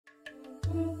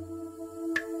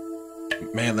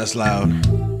Man, that's loud.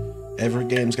 Every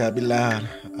game's gotta be loud.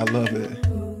 I love it.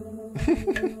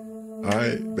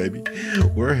 Alright, baby.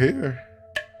 We're here.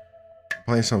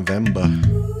 Playing some Venba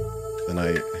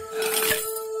tonight.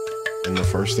 And the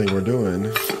first thing we're doing,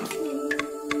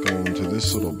 going to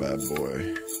this little bad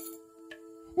boy.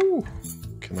 Whew.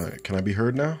 Can I be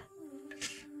heard now?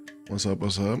 What's up,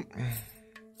 what's up?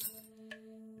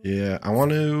 Yeah, I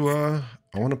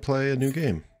wanna play a new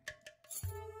game.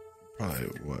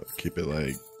 Probably keep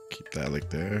that like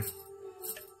there.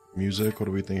 Music, what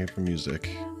are we thinking for music?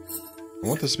 I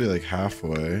want this to be like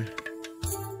halfway.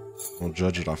 We'll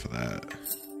judge it off of that.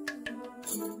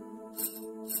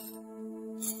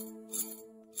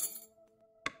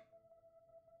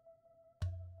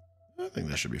 I think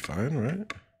that should be fine,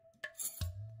 right?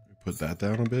 Put that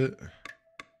down a bit.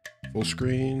 Full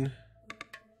screen.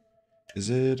 Is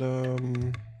it oh,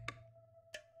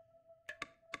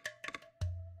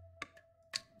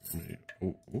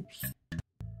 oops.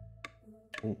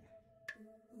 Oh.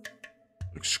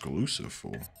 Exclusive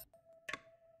full.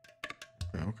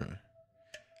 Okay.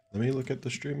 Let me look at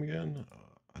the stream again.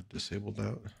 I disabled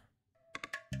that.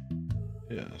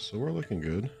 Yeah, so we're looking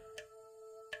good.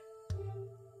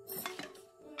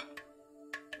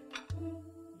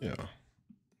 Yeah.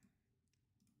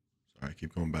 Sorry, I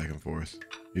keep going back and forth.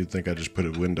 You'd think I just put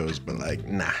it Windows, but like,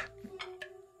 nah.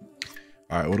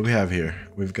 All right, what do we have here?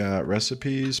 We've got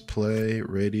recipes, play,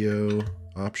 radio,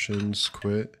 options,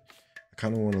 quit. I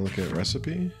kind of want to look at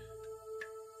recipe.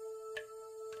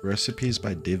 Recipes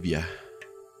by Divya.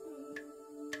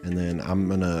 And then I'm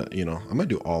gonna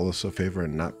do all this a favor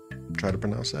and not try to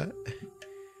pronounce that.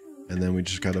 And then we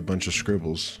just got a bunch of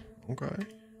scribbles. Okay.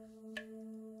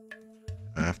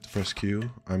 I have to press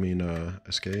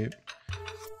escape.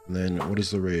 And then what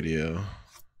is the radio?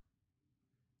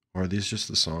 Or are these just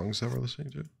the songs that we're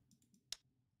listening to?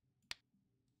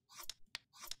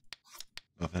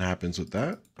 Nothing happens with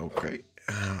that. Okay.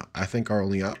 I think our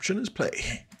only option is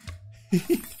play.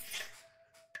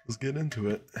 Let's get into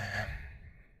it.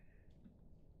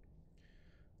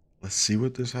 Let's see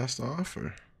what this has to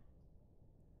offer.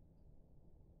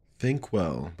 Think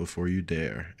well before you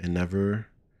dare and never,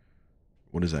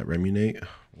 what is that, ruminate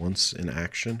once in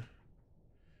action?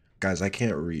 Guys, I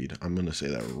can't read. I'm going to say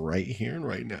that right here and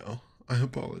right now. I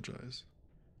apologize.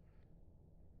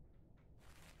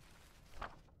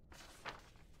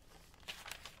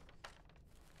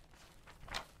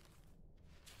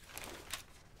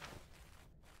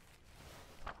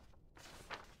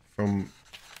 From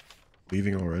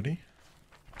leaving already?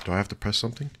 Do I have to press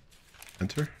something?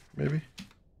 Enter, maybe?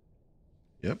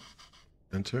 Yep.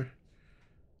 Enter.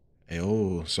 Hey,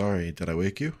 oh, sorry. Did I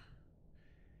wake you?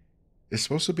 It's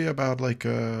supposed to be about like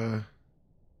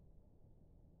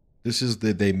this is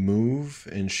they move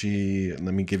and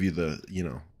let me give you the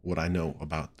what I know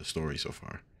about the story so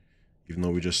far. Even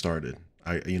though we just started.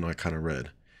 I kind of read.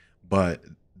 But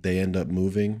they end up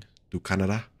moving to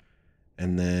Canada,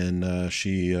 and then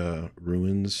she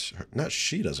ruins not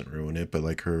she doesn't ruin it, but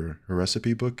like her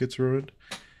recipe book gets ruined.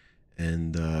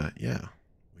 And yeah,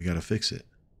 we got to fix it.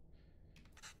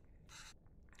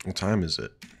 What time is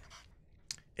it?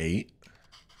 8.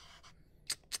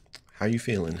 How you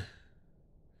feeling?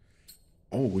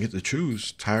 Oh, we get to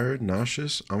choose. Tired,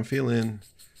 nauseous. I'm feeling,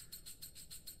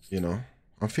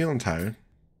 I'm feeling tired.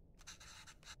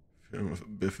 Feeling a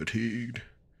bit fatigued.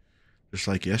 Just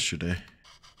like yesterday.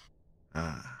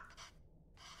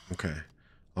 Okay.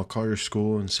 I'll call your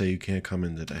school and say you can't come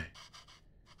in today.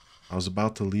 I was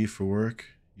about to leave for work.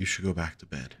 You should go back to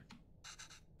bed.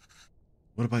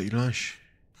 What about your lunch?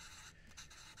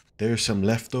 There's some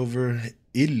leftover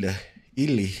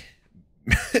illy.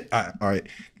 All right,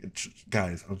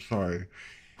 guys, I'm sorry.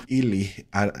 Illy,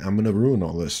 I'm gonna ruin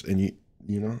all this. And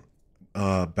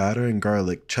batter and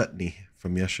garlic chutney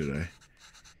from yesterday.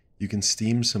 You can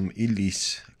steam some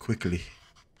illies quickly.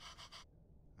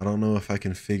 I don't know if I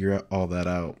can figure all that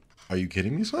out. Are you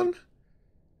kidding me, son?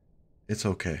 It's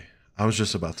okay. I was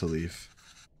just about to leave.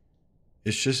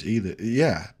 It's just either,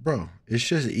 yeah, bro. It's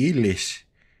just illish.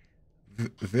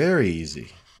 Very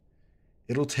easy.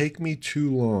 It'll take me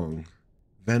too long.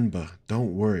 Venba,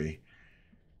 don't worry.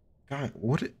 God,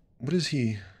 what is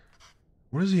he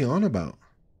on about?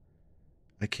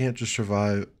 I can't just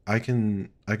survive. I can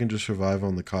just survive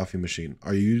on the coffee machine.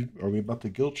 Are we about to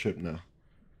guilt trip now?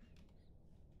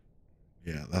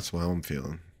 Yeah, that's what I'm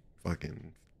feeling.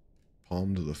 Fucking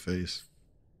palm to the face.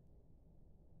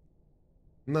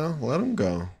 No, let him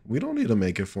go. We don't need to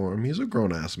make it for him. He's a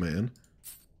grown-ass man.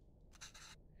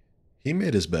 He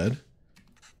made his bed.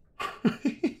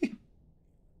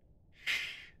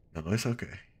 No, it's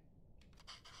okay.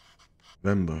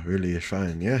 Venba really is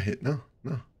fine. Yeah, no,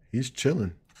 He's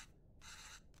chilling.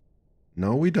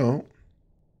 No, we don't.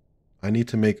 I need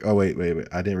to make... Oh, wait.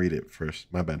 I didn't read it first.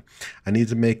 My bad. I need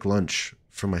to make lunch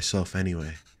for myself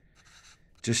anyway.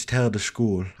 Just tell the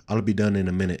school. I'll be done in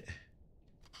a minute.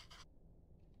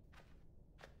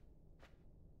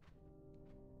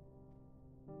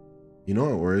 You know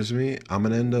what worries me? I'm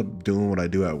going to end up doing what I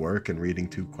do at work and reading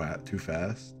too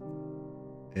fast.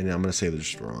 And I'm going to say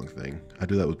just the wrong thing. I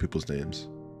do that with people's names.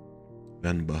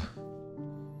 Venba.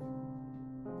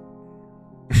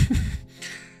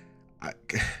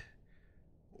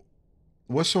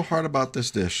 What's so hard about this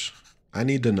dish? I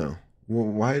need to know.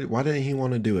 Why didn't he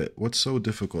want to do it? What's so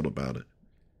difficult about it?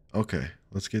 Okay,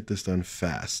 let's get this done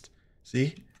fast.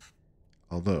 See?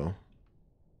 Although.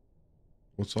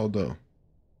 What's although?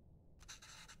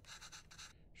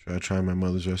 Should I try my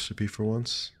mother's recipe for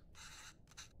once?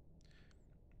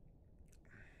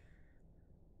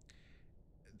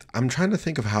 I'm trying to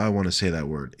think of how I want to say that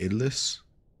word. Idlis?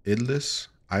 Idlis?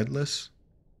 Idlis?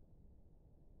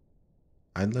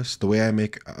 Idlis? The way I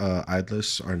make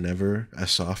idlis are never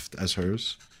as soft as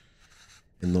hers.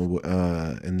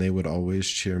 And they would always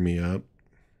cheer me up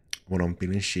when I'm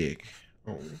feeling sick.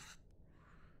 Oh.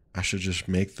 I should just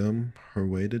make them her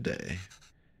way today.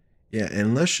 Yeah,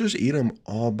 and let's just eat them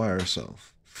all by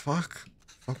ourselves. Fuck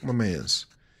my mans.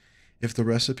 If the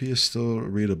recipe is still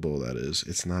readable, that is.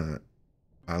 It's not.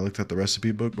 I looked at the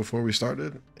recipe book before we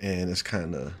started, and it's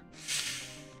kind of...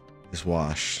 It's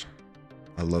washed.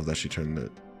 I love that she turned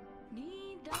it.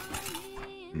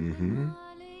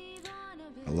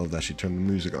 I love that she turned the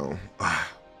music on.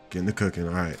 Getting the cooking.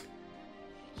 All right.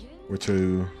 We're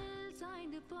to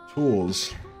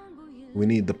tools. We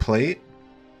need the plate,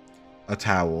 a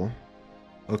towel,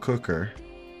 a cooker.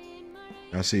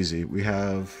 That's easy. We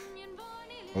have...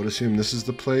 I would assume this is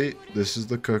the plate. This is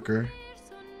the cooker.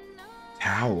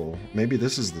 Towel. Maybe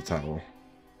this is the towel.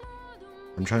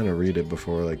 I'm trying to read it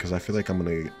before, like, because I feel like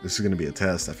this is gonna be a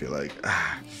test. I feel like,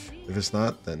 if it's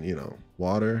not, then, you know,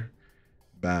 water,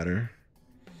 batter,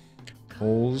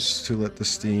 holes to let the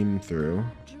steam through.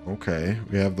 Okay,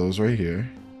 we have those right here.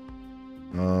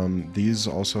 These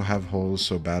also have holes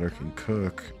so batter can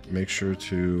cook. Make sure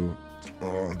to...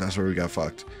 Oh, that's where we got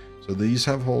fucked. So these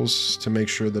have holes to make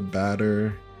sure the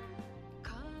batter...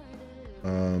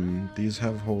 these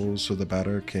have holes so the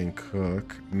batter can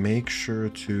cook. Make sure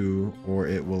to, or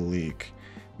it will leak.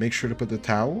 Make sure to put the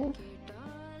towel.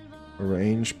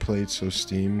 Arrange plates so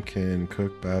steam can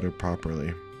cook batter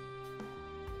properly.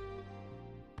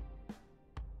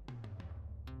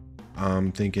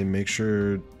 I'm thinking make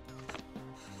sure...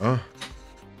 Oh.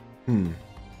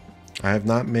 I have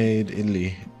not made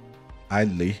idli.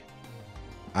 Idli.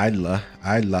 Idla.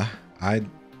 I'd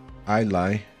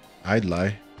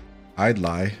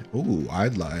lie. Ooh,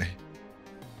 I'd lie.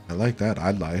 I like that.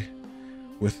 I'd lie.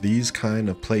 With these kind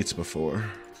of plates before.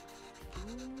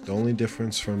 The only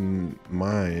difference from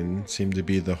mine seemed to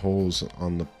be the holes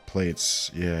on the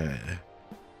plates. Yeah.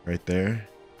 Right there.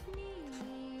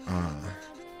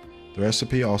 The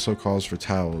recipe also calls for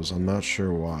towels. I'm not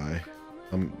sure why.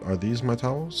 Are these my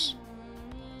towels?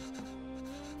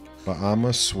 But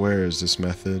Amma swears this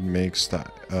method makes the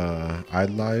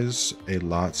idlies a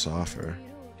lot softer.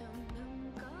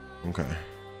 Okay.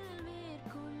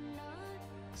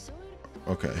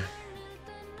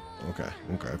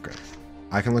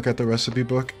 I can look at the recipe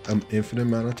book an infinite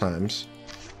amount of times.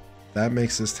 That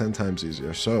makes this 10 times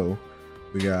easier. So,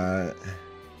 we got...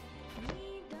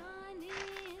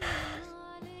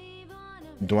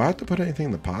 Do I have to put anything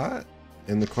in the pot?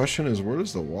 And the question is, where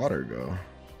does the water go?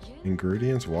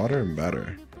 Ingredients, water, and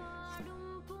batter.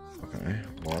 Okay,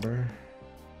 water...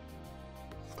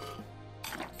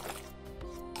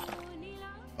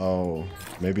 Oh,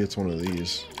 maybe it's one of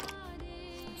these.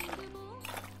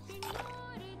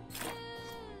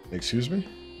 Excuse me?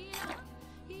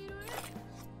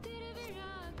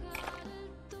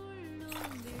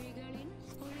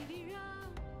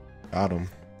 Got him.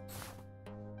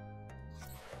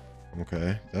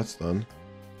 Okay, that's done.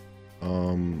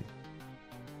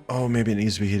 Oh, maybe it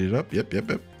needs to be heated up.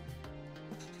 Yep.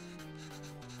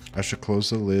 I should close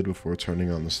the lid before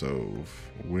turning on the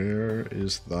stove. Where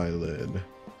is thy lid?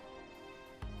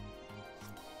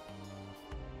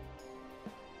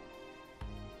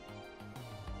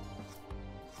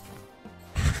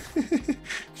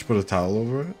 Just put a towel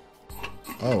over it?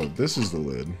 Oh, this is the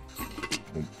lid.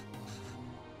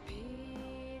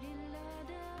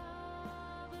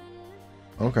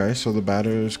 Okay, so the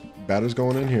batter's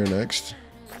going in here next.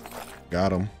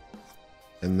 Got him.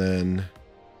 And then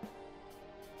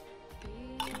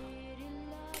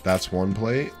that's one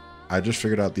plate. I just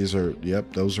figured out these are,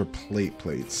 yep, those are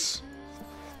plates.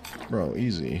 Bro,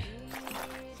 easy.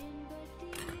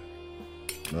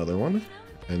 Another one.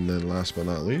 And then last but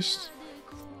not least.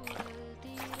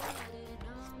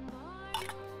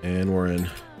 And we're in.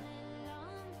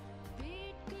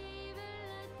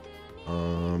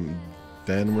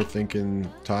 Then we're thinking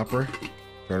topper.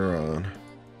 Turn around.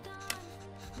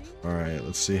 Alright,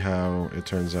 let's see how it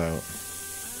turns out.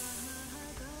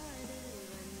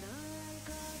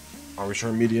 Are we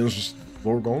sure medium's just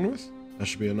what we're going with? That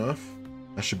should be enough.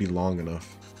 That should be long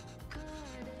enough.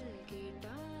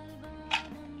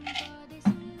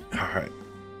 Alright.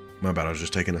 My bad, I was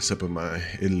just taking a sip of my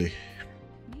Italy.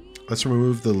 Let's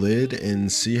remove the lid and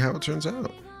see how it turns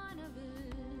out.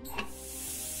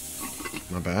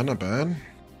 Not bad, not bad.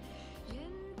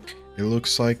 It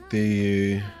looks like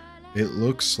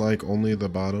only the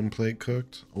bottom plate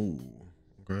cooked. Oh,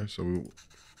 okay. So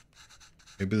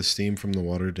maybe the steam from the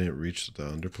water didn't reach the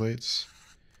underplates.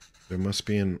 There must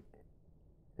be an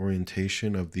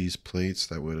orientation of these plates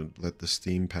that would let the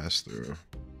steam pass through.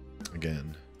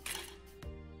 Again.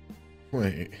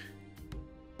 Wait.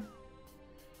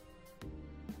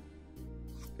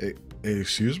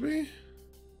 Excuse me?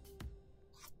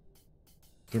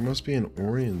 There must be an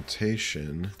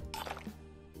orientation.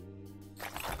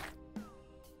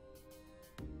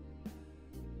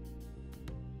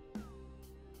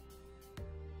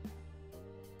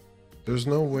 There's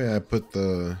no way I put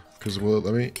the... Because, well,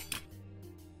 let me...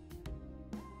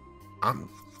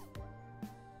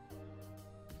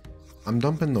 I'm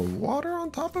dumping the water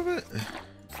on top of it?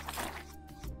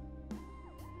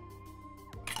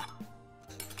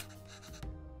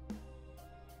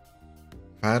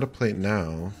 If I had a plate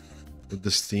now, would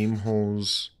the steam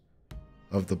holes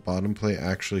of the bottom plate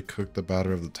actually cook the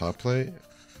batter of the top plate?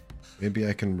 Maybe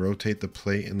I can rotate the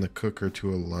plate in the cooker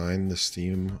to align the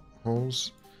steam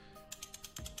holes.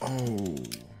 Oh.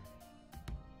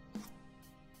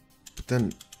 But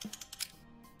then...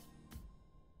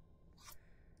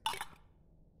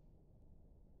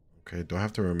 Okay, do I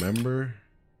have to remember?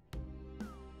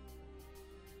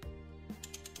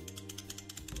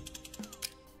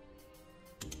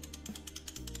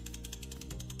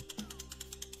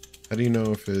 How do you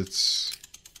know if it's...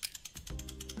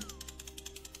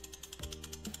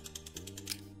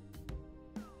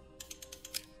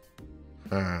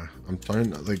 I'm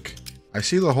trying to, like, I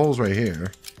see the holes right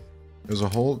here. There's a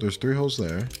hole, there's 3 holes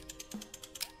there.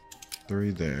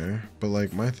 3 there. But,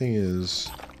 like, my thing is...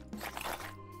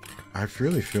 I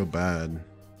really feel bad.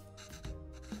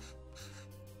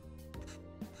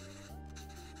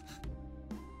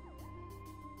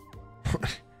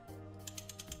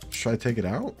 Should I take it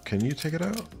out? Can you take it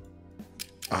out?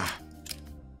 Ah.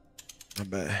 I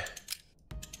bet.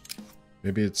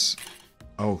 Maybe it's...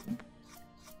 Oh.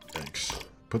 Thanks.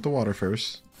 Put the water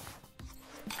first.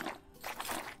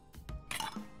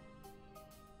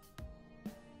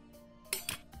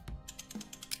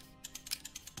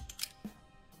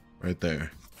 Right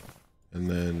there. And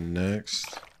then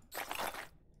next...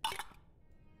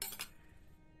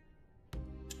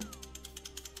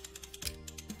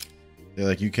 Yeah,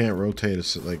 like you can't rotate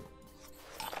it, like...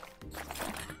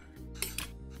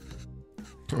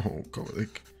 Oh, God,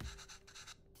 like...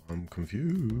 I'm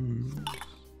confused.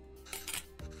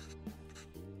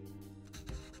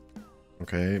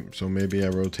 Okay, so maybe I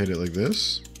rotate it like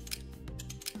this?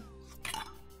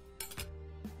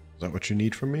 Is that what you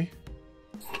need from me?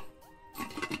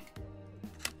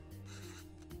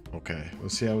 Okay,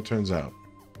 let's see how it turns out.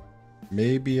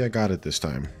 Maybe I got it this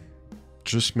time.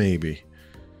 Just maybe.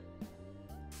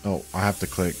 Oh, I have to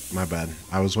click. My bad.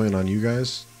 I was waiting on you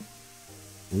guys.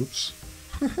 Oops.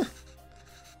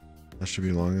 That should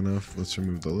be long enough. Let's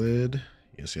remove the lid.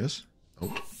 Yes, yes.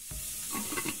 Oh.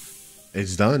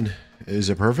 It's done.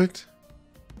 Is it perfect?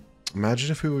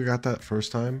 Imagine if we got that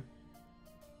first time.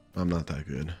 I'm not that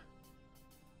good.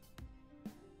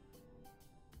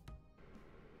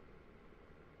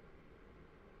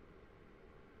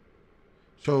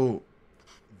 So,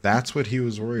 that's what he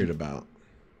was worried about.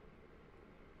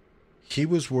 He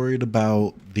was worried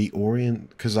about the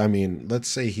because I mean, let's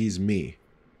say he's me.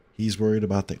 He's worried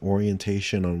about the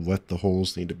orientation on what the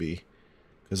holes need to be.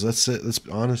 Because let's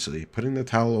honestly, putting the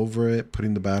towel over it,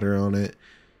 putting the batter on it,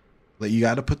 like you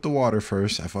got to put the water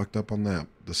first. I fucked up on that.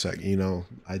 You know,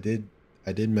 I did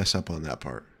mess up on that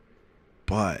part.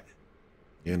 But,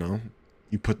 you know,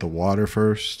 you put the water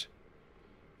first,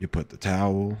 you put the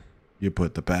towel, you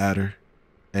put the batter,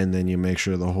 and then you make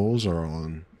sure the holes are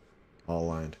all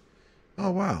lined.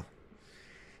 Oh, wow.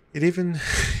 You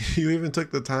even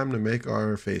took the time to make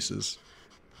our faces.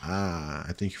 Ah,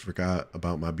 I think you forgot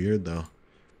about my beard, though.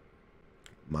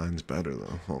 Mine's better,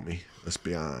 though, homie. Let's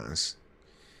be honest.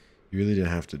 You really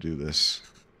didn't have to do this.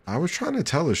 I was trying to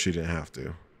tell her she didn't have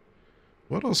to.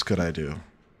 What else could I do?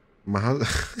 My,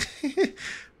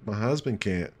 my husband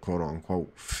can't, quote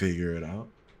unquote, figure it out.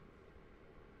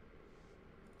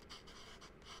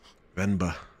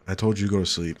 Venba, I told you to go to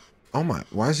sleep. Oh my,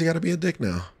 why has he got to be a dick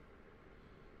now?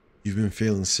 You've been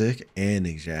feeling sick and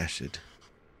exhausted.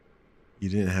 You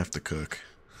didn't have to cook.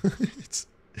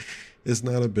 It's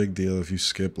not a big deal if you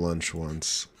skip lunch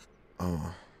once.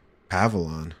 Oh,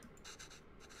 Pavalon.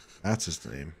 That's his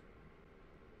name.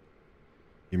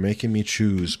 You're making me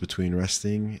choose between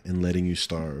resting and letting you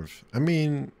starve. I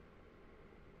mean,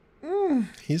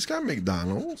 he's got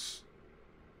McDonald's.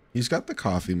 He's got the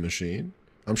coffee machine.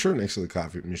 I'm sure next to the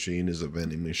coffee machine is a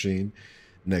vending machine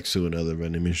next to another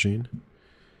vending machine.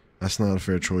 That's not a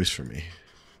fair choice for me.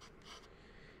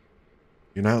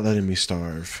 You're not letting me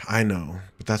starve. I know,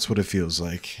 but that's what it feels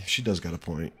like. She does got a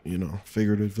point, you know,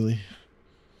 figuratively.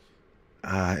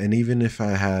 And even if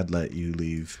I had let you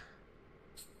leave,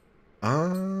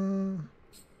 I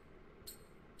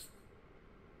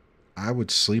would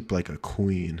sleep like a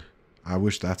queen. I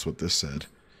wish that's what this said.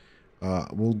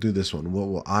 We'll do this one. What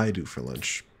will I do for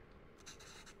lunch?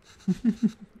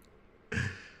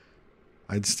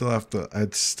 I'd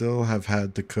still have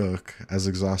had to cook, as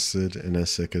exhausted and as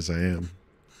sick as I am.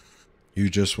 You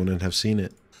just wouldn't have seen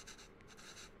it.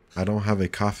 I don't have a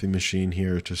coffee machine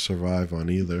here to survive on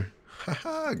either.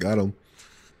 Haha, got him.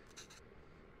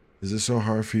 Is it so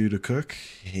hard for you to cook,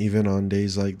 even on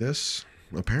days like this?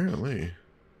 Apparently.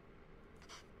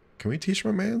 Can we teach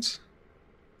my mans?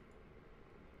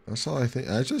 That's all I think.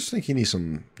 I just think he needs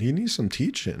some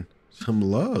teaching. Some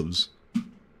loves.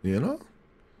 You know?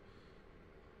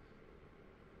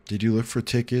 Did you look for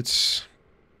tickets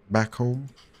back home?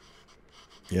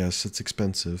 Yes, it's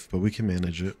expensive, but we can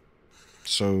manage it.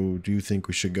 So, do you think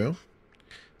we should go?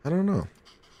 I don't know.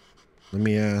 Let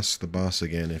me ask the boss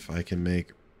again if I can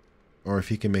make, or if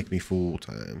he can make me full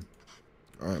time.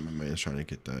 Alright, my man's trying to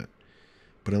get that.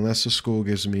 But unless the school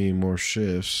gives me more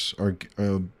shifts, or,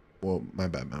 well, my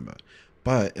bad.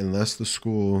 But unless the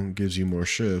school gives you more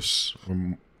shifts,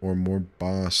 or more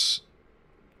boss,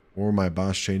 or my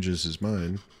boss changes his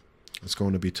mind, it's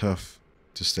going to be tough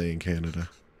to stay in Canada.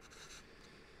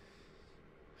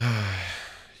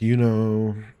 You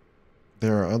know,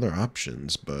 there are other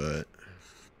options, but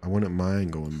I wouldn't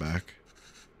mind going back.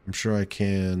 I'm sure I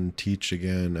can teach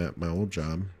again at my old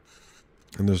job.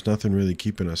 And there's nothing really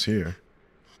keeping us here.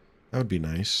 That would be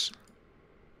nice.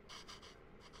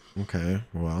 Okay,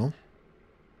 well.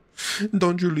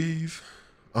 Don't you leave.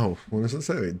 Oh, what does it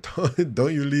say?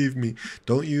 Don't you leave me.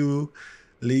 Don't you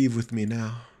leave with me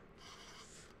now.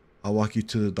 I'll walk you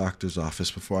to the doctor's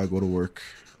office before I go to work.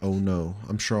 Oh no,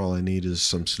 I'm sure all I need is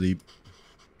some sleep.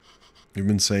 You've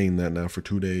been saying that now for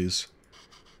 2 days.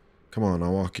 Come on,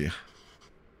 I'll walk you.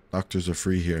 Doctors are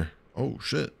free here. Oh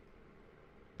shit.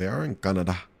 They are in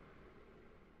Canada.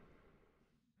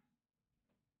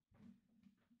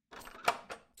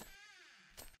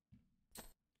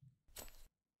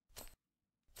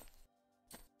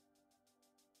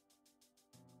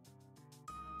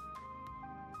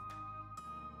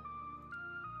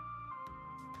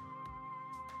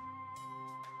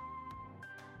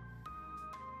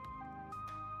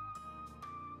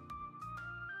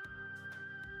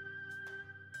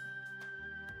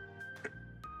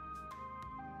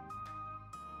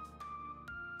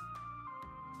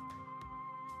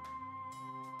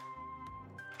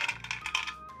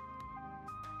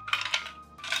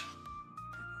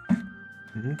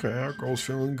 Okay, our girl's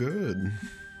feeling good.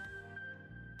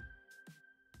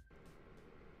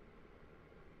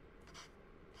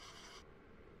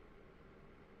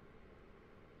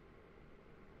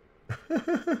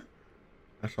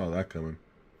 I saw that coming.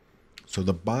 So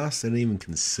the boss didn't even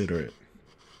consider it.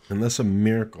 Unless a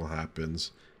miracle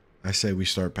happens, I say we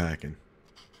start packing.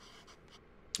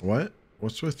 What?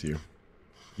 What's with you?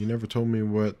 You never told me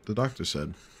what the doctor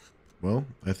said. Well,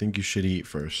 I think you should eat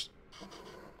first.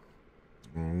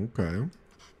 Okay.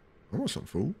 I want some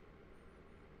food.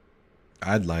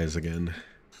 I'd lies again.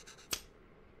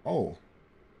 Oh.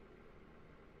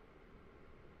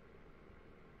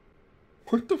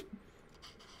 What the?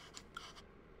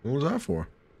 What was that for?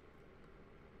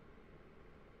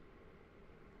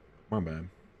 My bad.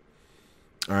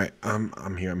 All right,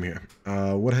 I'm here.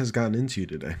 What has gotten into you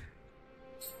today?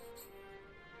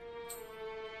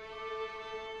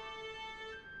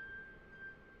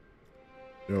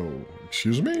 Yo,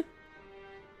 excuse me?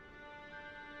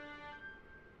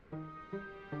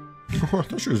 I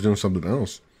thought she was doing something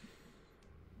else.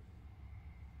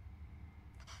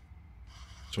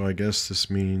 So I guess this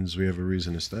means we have a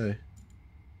reason to stay.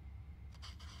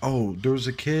 Oh, there was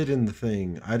a kid in the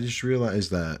thing. I just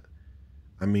realized that.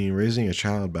 I mean, raising a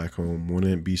child back home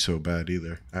wouldn't be so bad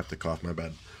either. I have to cough, my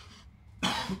bad.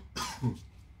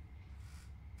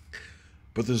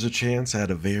 But there's a chance at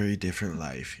a very different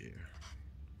life here.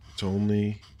 It's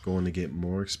only going to get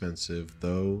more expensive,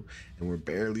 though, and we're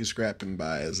barely scrapping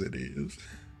by as it is.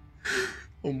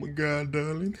 Oh my god,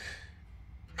 darling.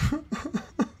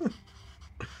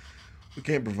 We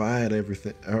can't provide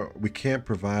everything. We can't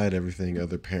provide everything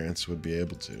other parents would be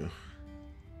able to.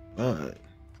 But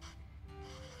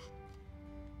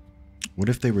what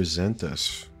if they resent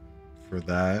us for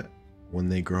that when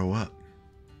they grow up?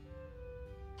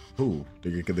 Who?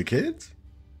 The kids?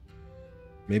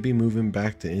 Maybe moving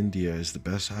back to India is the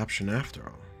best option after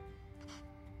all.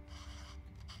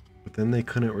 But then they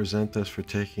couldn't resent us for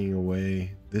taking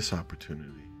away this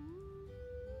opportunity.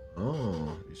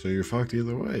 Oh, so you're fucked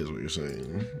either way, is what you're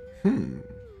saying.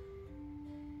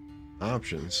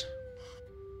 Options.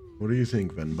 What do you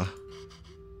think, Venba?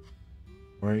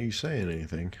 Why aren't you saying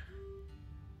anything?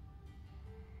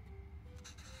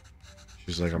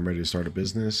 She's like, I'm ready to start a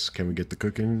business. Can we get the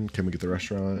cooking? Can we get the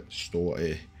restaurant? Store.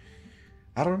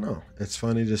 I don't know. It's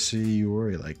funny to see you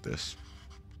worry like this.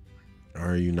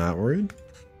 Are you not worried?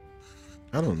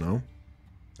 I don't know.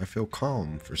 I feel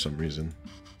calm for some reason.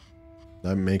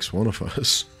 That makes one of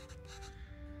us.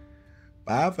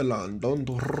 Babylon, don't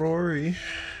worry.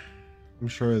 I'm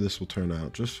sure this will turn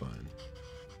out just fine.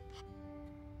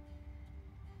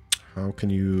 How can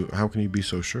you be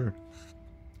so sure?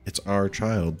 It's our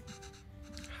child.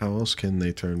 How else can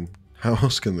they turn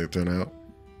out?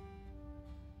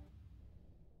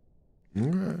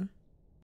 Okay.